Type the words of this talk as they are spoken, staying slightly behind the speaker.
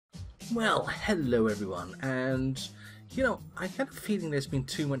Well, hello everyone, and I had a feeling there's been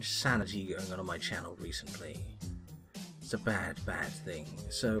too much sanity going on my channel recently. It's a bad thing.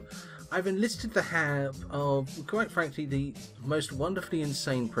 So, I've enlisted the help of, quite frankly, the most wonderfully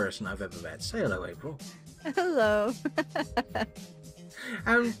insane person I've ever met. Say hello, April. Hello.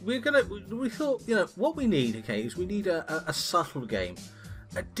 And we thought, what we need, okay, is we need a subtle game,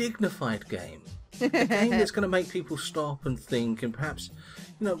 a dignified game. A game that's going to make people stop and think and perhaps,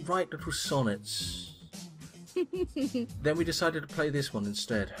 write little sonnets. Then we decided to play this one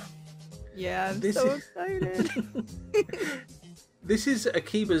instead. Yeah, I'm so excited. This is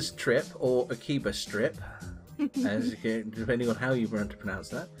Akiba's Trip, or Akiba Strip, as depending on how you want to pronounce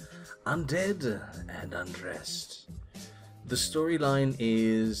that. Undead and Undressed. The storyline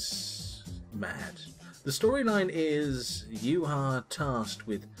is mad. The storyline is you are tasked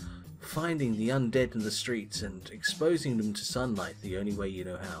with finding the undead in the streets and exposing them to sunlight the only way you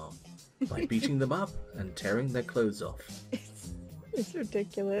know how, by beating them up and tearing their clothes off. It's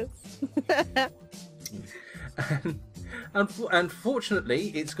ridiculous. and fortunately,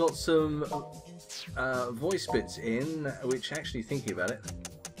 it's got some voice bits in, which actually, thinking about it,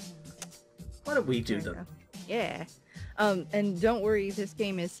 why don't we do them? Yeah. And don't worry, this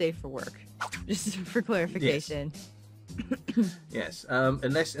game is safe for work. Just for clarification. Yes. Yes,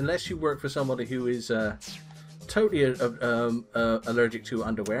 unless you work for somebody who is totally allergic to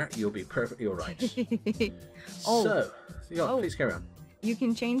underwear, you'll be perfectly alright. So, please carry on. You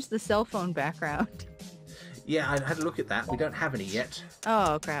can change the cell phone background. Yeah, I had a look at that. We don't have any yet.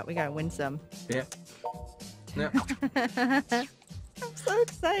 Oh crap, we gotta win some. Yep. Yep. I'm so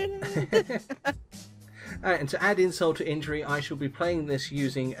excited. And to add insult to injury, I shall be playing this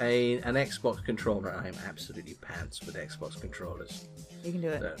using an Xbox controller. I am absolutely pants with Xbox controllers. You can do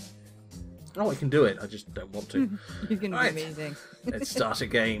it. Oh, I can do it. I just don't want to. You can be amazing. Let's start a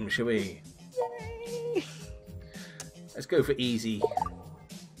game, shall we? Yay! Let's go for easy.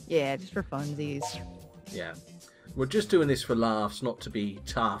 Yeah, just for funsies. Yeah. We're just doing this for laughs, not to be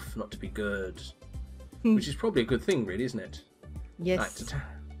tough, not to be good. Which is probably a good thing, really, isn't it? Yes.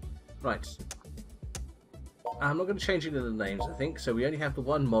 Right. I'm not going to change any of the names, I think. So we only have the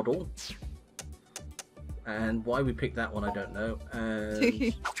one model. And why we picked that one, I don't know.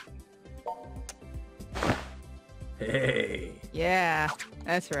 And... Hey. Yeah,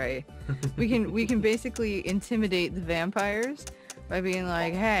 that's right. We can basically intimidate the vampires by being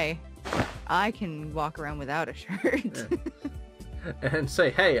like, "Hey, I can walk around without a shirt." Yeah. And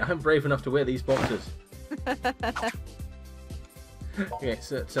say, "Hey, I'm brave enough to wear these boxers." Okay,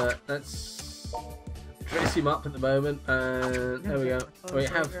 so let's dress him up at the moment. There we go. We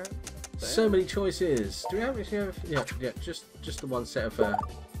have so many choices. Do we have? Yeah, just the one set of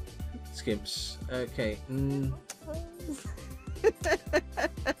skimps. Okay.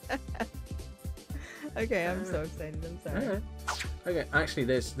 Okay, I'm so excited. I'm sorry. Right. Okay, actually,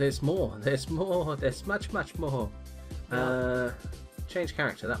 there's more. There's more. There's much more. Change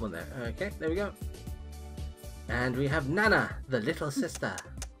character. That one there. Okay, there we go. And we have Nana, the little sister.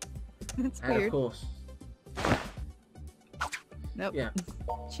 That's and weird. Of course. Nope. Yeah.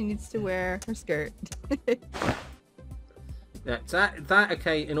 She needs to wear her skirt. Yeah, that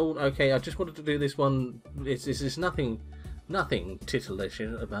okay. In all, okay. I just wanted to do this one. This is nothing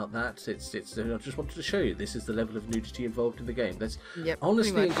titillating about that. It's. I just wanted to show you this is the level of nudity involved in the game. That's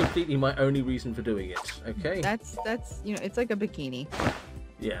honestly and completely my only reason for doing it. Okay. That's it's like a bikini.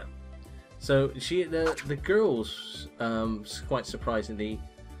 Yeah. So the girls, quite surprisingly,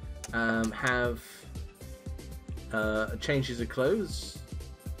 have changes of clothes,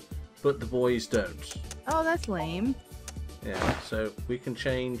 but the boys don't. Oh, that's lame. Yeah, so we can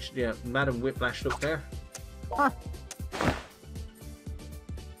change. Yeah, Madam Whiplash look there. Huh.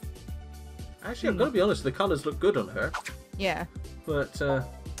 Actually, I've got to be honest. The colours look good on her. Yeah. But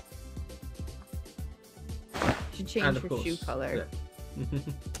should change her shoe color. Yeah.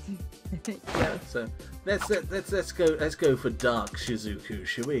 Yeah. So let's go for dark Shizuku,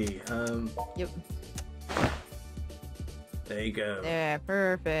 shall we? Yep. There you go. Yeah,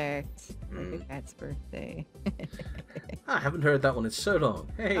 perfect. Perfect cat's birthday. I haven't heard that one in so long.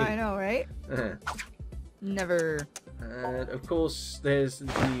 Hey. I know, right? Never. And of course, there's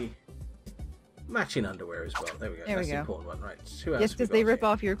the matching underwear as well. There we go. There That's we the go. important one, right? Who else Yes, because they rip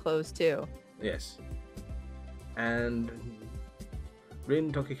off your clothes too. Yes. And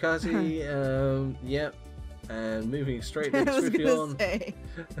Rin Tokikaze, yep. And moving straight I was swiftly gonna on. say.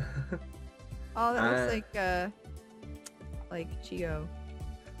 Oh, that looks like Chio.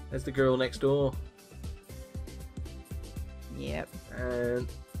 There's the girl next door. Yep. And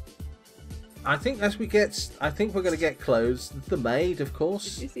I think as we get, I think we're going to get clothes. The maid, of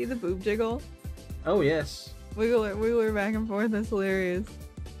course. Did you see the boob jiggle? Oh yes. Wiggle her back and forth. That's hilarious.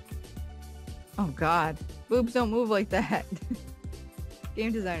 Oh God, boobs don't move like that.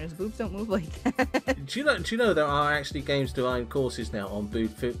 Game designers, boobs don't move like that. Do you know there are actually games design courses now on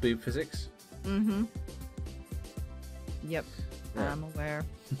boob physics? Mm-hmm. Yep, Yeah. I'm aware.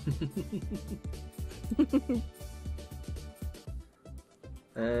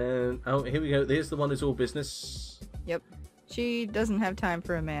 And oh, here we go. Here's the one who's all business. Yep. She doesn't have time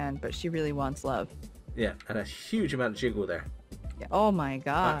for a man, but she really wants love. Yeah, and a huge amount of jiggle there. Yeah. Oh my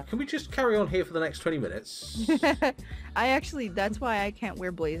God. Can we just carry on here for the next 20 minutes? I actually, that's why I can't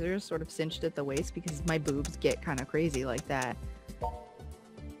wear blazers sort of cinched at the waist, because my boobs get kind of crazy like that.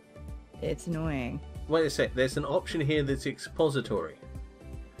 It's annoying. Wait a sec. There's an option here that's expository.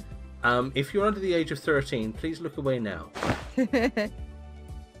 If you're under the age of 13, please look away now.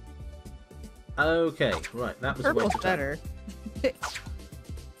 Okay, right. That was Purple's a waste of time. better.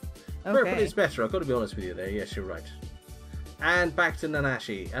 Purple Okay. is better. I've got to be honest with you there. Yes, you're right. And back to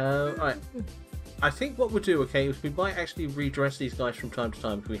Nanashi. Right. I think what we'll do, okay, is we might actually redress these guys from time to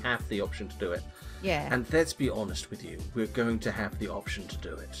time if we have the option to do it. Yeah. And let's be honest with you, we're going to have the option to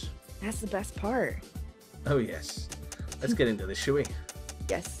do it. That's the best part. Oh yes. Let's get into this, shall we?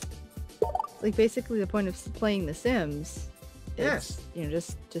 Yes. Like basically the point of playing The Sims. Is, Yes. You know,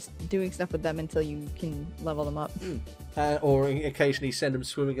 just doing stuff with them until you can level them up. Or occasionally send them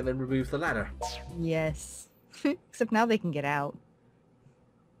swimming and then remove the ladder. Yes. Except now they can get out.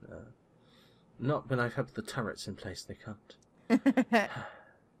 Not when I have the turrets in place, they can't. Oh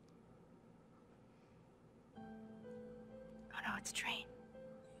no, it's a train.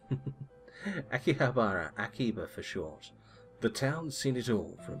 Akihabara, Akiba for short. The town's seen it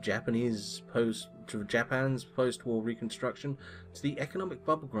all, from Japan's post-war reconstruction to the economic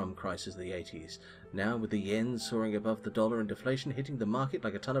bubblegum crisis of the 80s. Now, with the yen soaring above the dollar and deflation hitting the market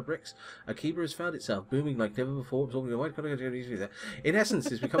like a ton of bricks, Akiba has found itself booming like never before. In essence,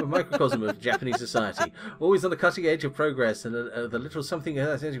 it's become a microcosm of Japanese society, always on the cutting edge of progress and the little something.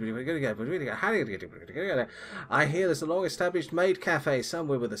 I hear there's a long-established maid cafe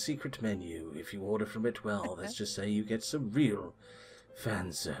somewhere with a secret menu. If you order from it, well, let's just say you get some real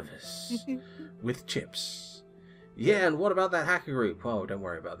fan service with chips. Yeah, and what about that hacker group? Oh, don't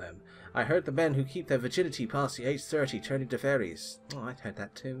worry about them. I heard the men who keep their virginity past the age 30 turn into fairies. Oh, I'd heard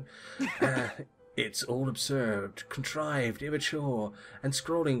that too. It's all absurd, contrived, immature, and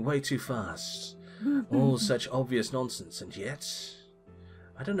scrolling way too fast. All such obvious nonsense, and yet...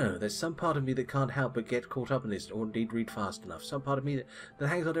 I don't know, there's some part of me that can't help but get caught up in this, or indeed read fast enough. Some part of me that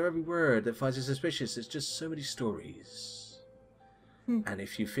hangs on to every word, that finds it suspicious. There's just so many stories. And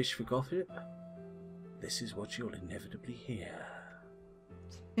if you fish for gossip, this is what you'll inevitably hear.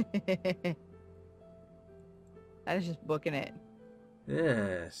 I was just booking it.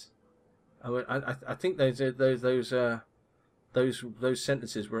 Yes. I think those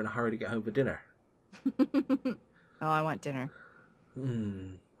sentences were in a hurry to get home for dinner. Oh, I want dinner.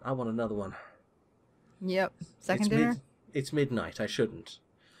 I want another one. Yep. Second dinner? It's midnight. I shouldn't.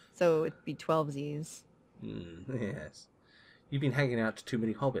 So it'd be 12 Z's. Yes. You've been hanging out to too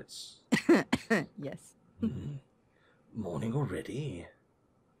many hobbits. Yes. Morning already.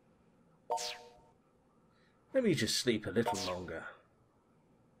 Let me just sleep a little longer.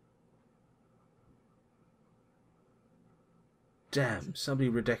 Damn, somebody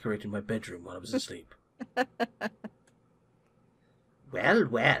redecorated my bedroom while I was asleep. Well,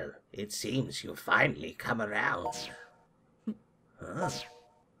 well, it seems you've finally come around. Huh?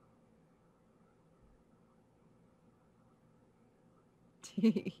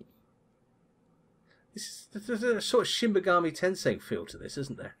 There's a sort of Shin Megami Tensei feel to this,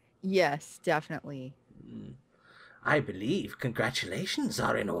 isn't there? Yes, definitely. I believe congratulations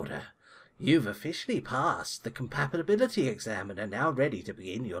are in order. You've officially passed the compatibility exam and are now ready to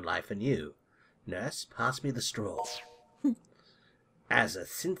begin your life anew. Nurse, pass me the straw. As a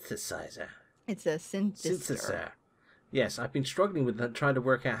synthesizer. It's a synthesizer. Yes, I've been struggling with that, trying to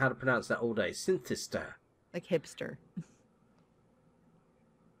work out how to pronounce that all day. Synthesizer. Like hipster.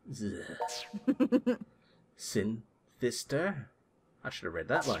 Synthesizer? I should have read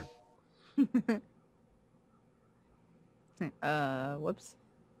that line. Whoops.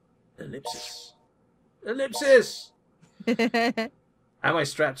 Ellipsis. Ellipsis! Am I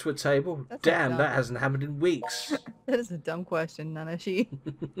strapped to a table? That's Damn, not that dumb. hasn't happened in weeks. That is a dumb question, Nanashi.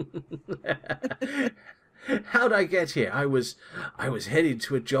 How'd I get here? I was headed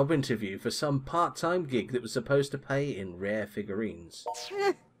to a job interview for some part-time gig that was supposed to pay in rare figurines.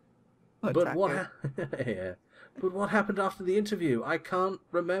 But what happened after the interview? I can't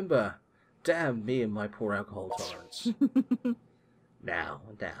remember. Damn me and my poor alcohol tolerance. Now,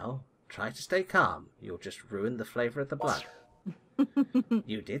 try to stay calm. You'll just ruin the flavour of the blood.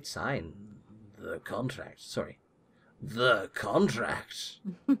 You did sign the contract. Sorry. The contract.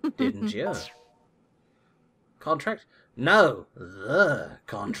 Didn't you? Contract? No, the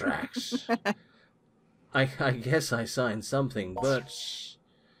contract. I guess I signed something, but...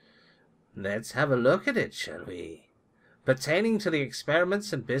 Let's have a look at it, shall we? Pertaining to the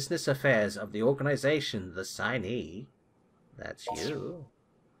experiments and business affairs of the organization, the signee. That's you.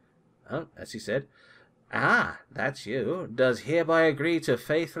 Oh, as he said. Ah, that's you. Does hereby agree to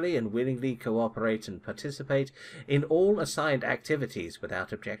faithfully and willingly cooperate and participate in all assigned activities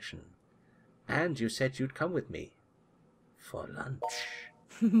without objection. And you said you'd come with me. For lunch.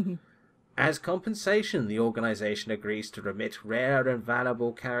 As compensation, the organization agrees to remit rare and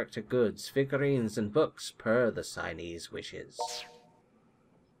valuable character goods, figurines, and books per the signee's wishes.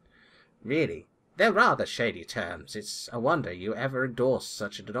 Really, they're rather shady terms. It's a wonder you ever endorsed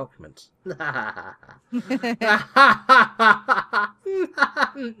such a document.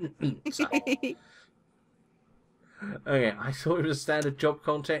 Sorry. Okay, I thought it was a standard job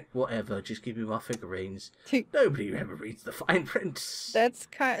contact. Whatever, just give me my figurines. Nobody ever reads the fine print. That's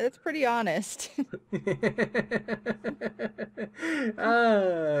pretty honest.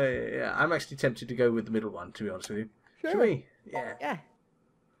 Yeah, I'm actually tempted to go with the middle one, to be honest with you. Sure. Shall we? Yeah. Yeah.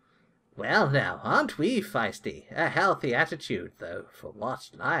 Well now, aren't we feisty? A healthy attitude, though, for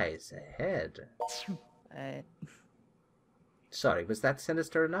what lies ahead. Sorry, was that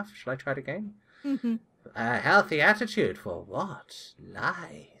sinister enough? Shall I try it again? A healthy attitude for what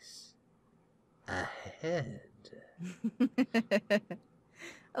lies ahead. I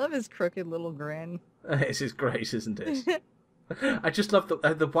love his crooked little grin. This is great, isn't it? I just love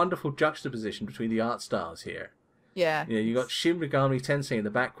the wonderful juxtaposition between the art styles here. Yeah. You know, you got Shin Megami Tensei in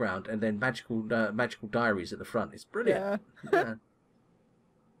the background, and then magical diaries at the front. It's brilliant. Yeah.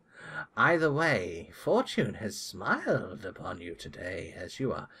 Either way, fortune has smiled upon you today, as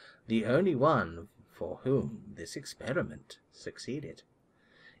you are the only one for whom this experiment succeeded.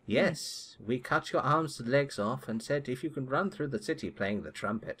 Yes, we cut your arms and legs off and said if you can run through the city playing the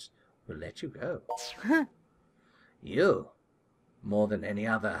trumpet, we'll let you go. You, more than any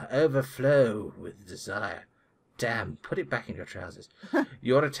other, overflow with desire. Damn, put it back in your trousers.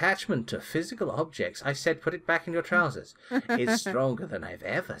 Your attachment to physical objects, I said put it back in your trousers, is stronger than I've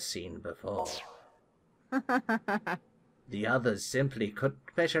ever seen before. The others simply couldn't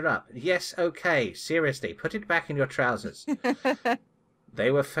measure up. Yes, okay, seriously, put it back in your trousers.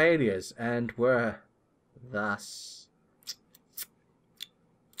 They were failures and were, thus,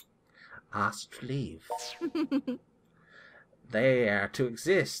 asked to leave. They are to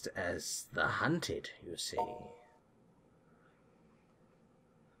exist as the hunted, you see.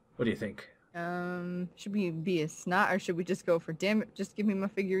 What do you think? Should we be a snot, or should we just go for, damn it, just give me my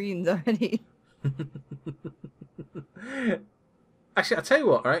figurines already? Actually, I'll tell you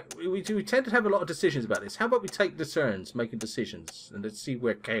what, right? We tend to have a lot of decisions about this. How about we take the turns making decisions, and let's see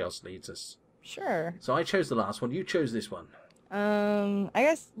where chaos leads us. Sure. So I chose the last one. You chose this one. I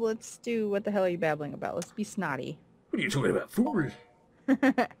guess let's do what the hell are you babbling about? Let's be snotty. What are you talking about, fool?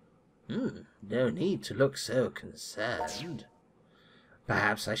 No need to look so concerned.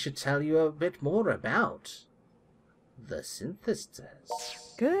 Perhaps I should tell you a bit more about the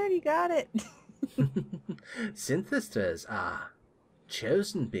synthesters. Good, you got it. Synthesters are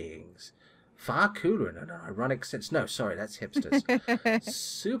chosen beings, far cooler in an ironic sense. No, sorry, that's hipsters.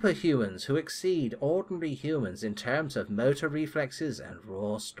 Superhumans who exceed ordinary humans in terms of motor reflexes and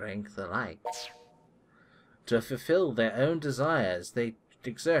raw strength alike. To fulfill their own desires, they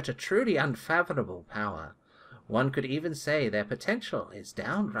exert a truly unfathomable power. One could even say their potential is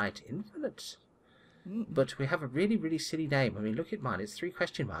downright infinite. But we have a really, really silly name. I mean, look at mine. It's 3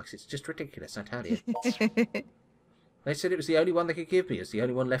 question marks. It's just ridiculous, I tell you. They said it was the only one they could give me. It's the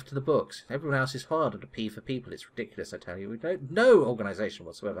only one left to the books. Everyone else is harder to P for people. It's ridiculous, I tell you. No organisation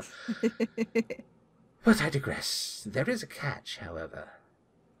whatsoever. But I digress. There is a catch, however.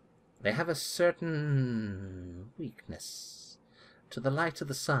 They have a certain weakness to the light of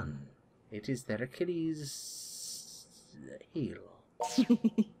the sun. It is their Achilles' heel.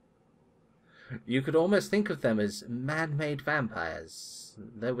 You could almost think of them as man-made vampires,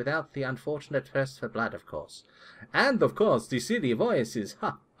 though without the unfortunate thirst for blood, of course. And, of course, the silly voices.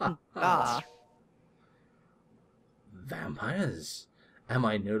 Ha, ha, ha. Vampires? Am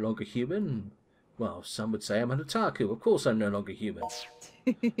I no longer human? Well, some would say I'm an otaku. Of course I'm no longer human.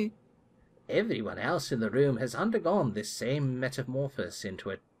 Everyone else in the room has undergone this same metamorphosis into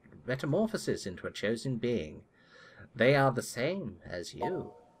a chosen being. They are the same as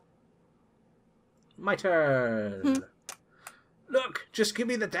you. My turn. Look, just give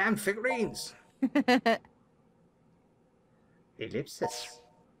me the damn figurines. Ellipsis.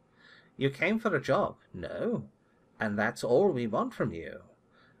 You came for a job, no? And that's all we want from you.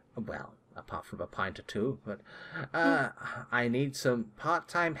 Well, apart from a pint or two, but I need some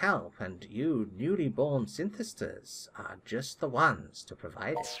part-time help, and you newly born synthesters are just the ones to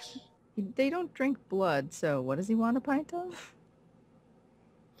provide it. They don't drink blood, so what does he want a pint of?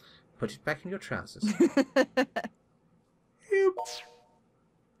 Put it back in your trousers. Oops.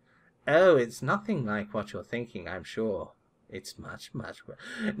 Oh, it's nothing like what you're thinking, I'm sure. It's much, much worse.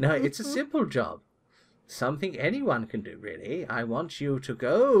 No, it's a simple job. Something anyone can do, really. I want you to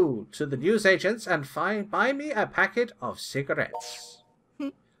go to the newsagents and buy me a packet of cigarettes.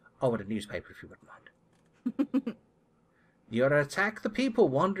 Or a newspaper, if you wouldn't mind. You're to attack the people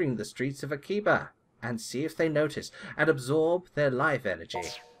wandering the streets of Akiba and see if they notice and absorb their life energy.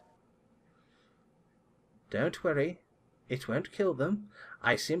 Don't worry. It won't kill them.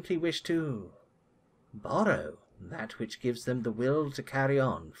 I simply wish to borrow that which gives them the will to carry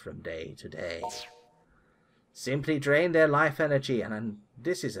on from day to day. Simply drain their life energy, and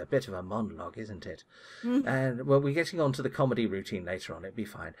this is a bit of a monologue, isn't it? And, well, we're getting on to the comedy routine later on, it'll be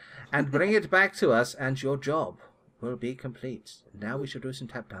fine. And bring it back to us, and your job will be complete. Now we shall do some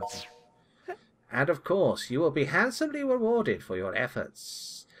tap dancing. And, of course, you will be handsomely rewarded for your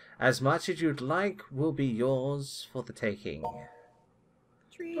efforts. As much as you'd like will be yours for the taking.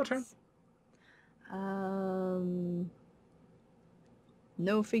 Treats. Your turn.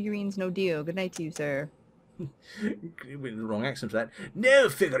 No figurines, no deal. Good night to you, sir. With the wrong accent for that. No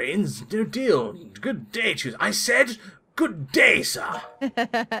figurines, no deal. Good day to you. I said, good day, sir.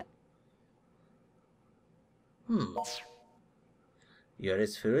 You're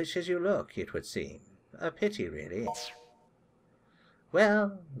as foolish as you look, it would seem. A pity, really.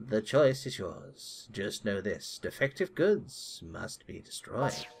 Well, the choice is yours. Just know this. Defective goods must be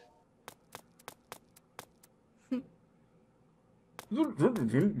destroyed.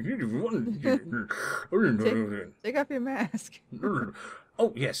 Take off your mask.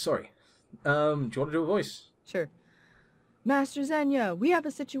 Oh, yes, sorry. Do you want to do a voice? Sure. Master Xenia, we have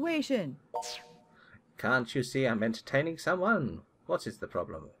a situation. Can't you see I'm entertaining someone? What is the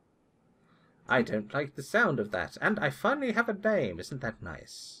problem? I don't like the sound of that, and I finally have a name. Isn't that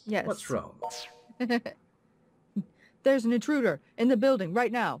nice? Yes. What's wrong? There's an intruder in the building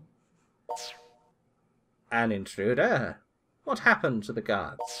right now. An intruder? What happened to the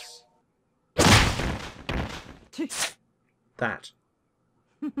guards? That.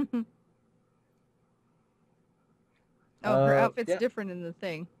 Oh, her outfit's yeah. different in the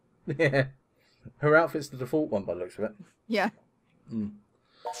thing. Yeah. Her outfit's the default one by the looks of it. Yeah. Mm.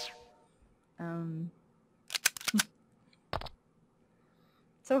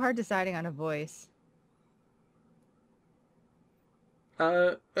 So hard deciding on a voice.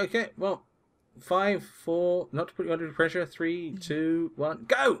 Okay, well, 5, 4, not to put you under pressure, 3, 2, 1,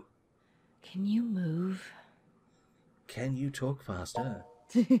 go! Can you move? Can you talk faster?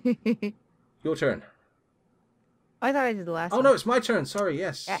 Your turn. I thought I did the last one. Oh, no, it's my turn. Sorry,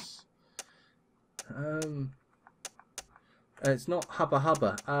 yes. Yeah. It's not Hubba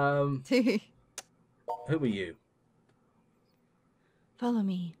Hubba. Who are you? Follow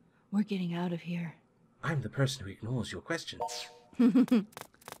me. We're getting out of here. I'm the person who ignores your questions. God.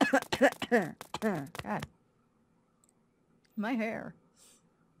 My hair.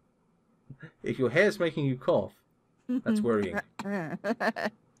 If your hair's making you cough, that's worrying.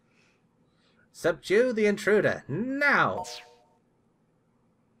 Subdue the intruder, now!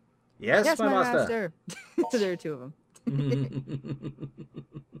 Yes, my master. There are two of them.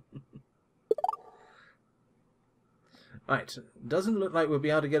 Right, doesn't look like we'll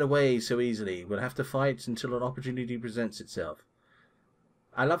be able to get away so easily. We'll have to fight until an opportunity presents itself.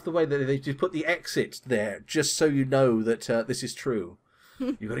 I love the way that they just put the exit there, just so you know that this is true.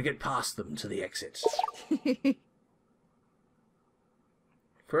 You've got to get past them to the exit.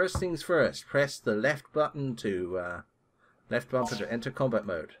 First things first, press the left button to enter combat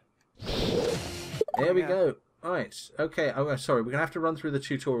mode. There we go. Right, okay, oh, sorry, we're going to have to run through the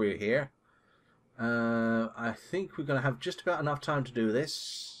tutorial here. I think we're going to have just about enough time to do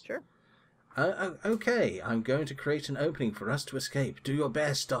this. Sure. Okay, I'm going to create an opening for us to escape. Do your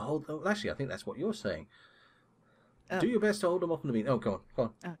best to hold... Oh, actually, I think that's what you're saying. Oh. Do your best to hold them off in the meantime. Oh, go on.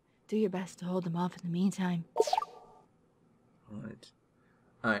 Do your best to hold them off in the meantime.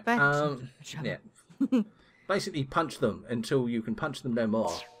 Alright, yeah. Basically punch them until you can punch them no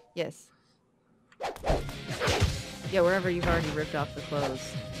more. Yes. Yeah, wherever you've already ripped off the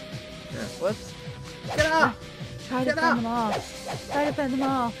clothes. Yeah. Whoops. Get up! Try to fend them off. Try to fend them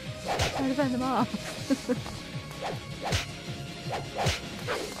off. Try to fend them off.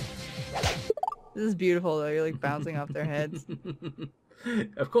 This is beautiful though. You're like bouncing off their heads.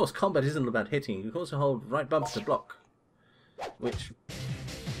 Of course, combat isn't about hitting. You can also hold right bumper to block, which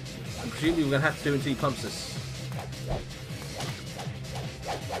I'm presumably we're going to have to do until he pumps us.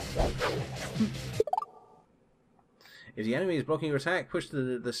 If the enemy is blocking your attack, push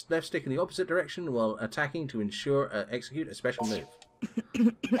the left stick in the opposite direction while attacking to execute a special move.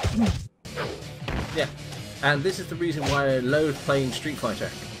 Yeah, and this is the reason why I loathe playing Street Fighter.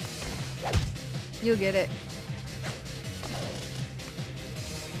 You'll get it.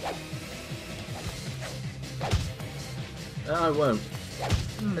 I won't.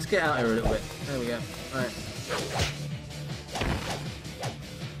 Let's get out here a little bit. There we go. Alright.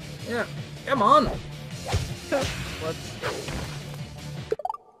 Yeah, come on! Whoops.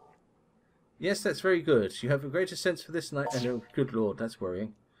 Yes, that's very good. You have a greater sense for this night. And oh, good lord, that's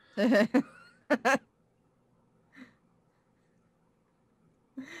worrying. They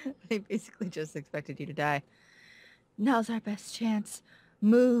basically just expected you to die. Now's our best chance.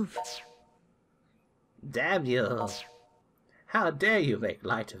 Move. Damn you! How dare you make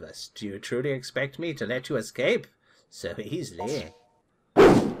light of us? Do you truly expect me to let you escape so easily?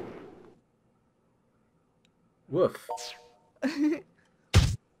 Woof.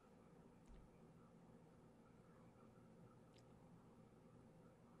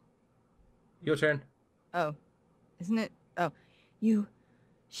 Your turn. Oh, isn't it? Oh, you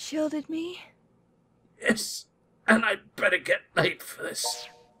shielded me? Yes, and I'd better get late for this.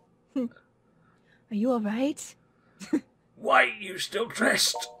 Are you alright? Why are you still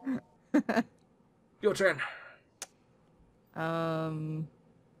dressed? Your turn.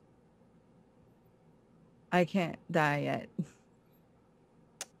 I can't die yet.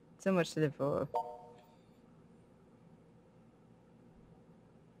 So much to live for.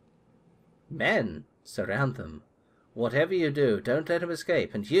 Men, surround them. Whatever you do, don't let him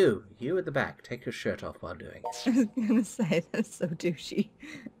escape. And you at the back, take your shirt off while doing it. I was gonna say, that's so douchey.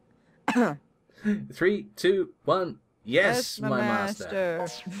 3, 2, 1. Yes, my master.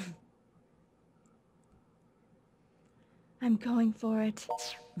 I'm going for it.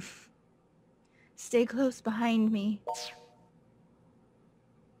 Stay close behind me.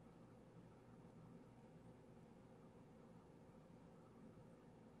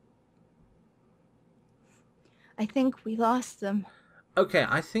 I think we lost them. Okay,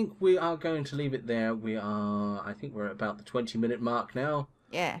 I think we are going to leave it there. I think we're at about the 20-minute mark now.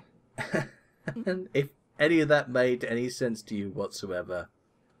 Yeah. And if any of that made any sense to you whatsoever,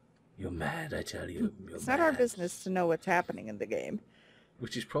 you're mad, I tell you. It's not our business to know what's happening in the game.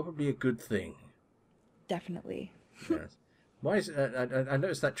 Which is probably a good thing. Definitely. Yes. Why is I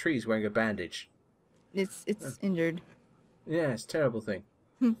noticed that tree's wearing a bandage. It's injured. Yeah, it's a terrible thing.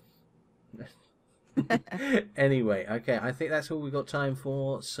 Anyway, okay, I think that's all we've got time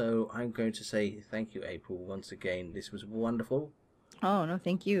for. So I'm going to say thank you, April, once again. This was wonderful. Oh, no,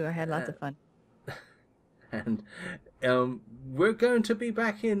 thank you. I had lots of fun. And we're going to be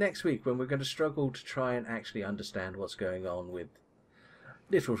back here next week when we're going to struggle to try and actually understand what's going on with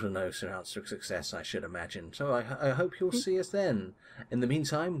little to no chance of success, I should imagine. So I hope you'll see us then. In the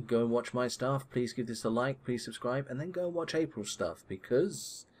meantime, go and watch my stuff. Please give this a like, please subscribe, and then go and watch April's stuff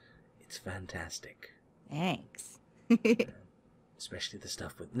because it's fantastic. Thanks. Especially the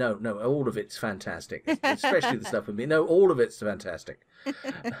stuff with... No, all of it's fantastic. Especially the stuff with me. No, all of it's fantastic.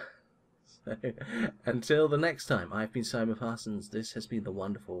 So, until the next time, I've been Simon Parsons. This has been the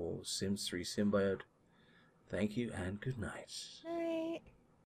wonderful Sims 3 Symbiote. Thank you and good night. Bye.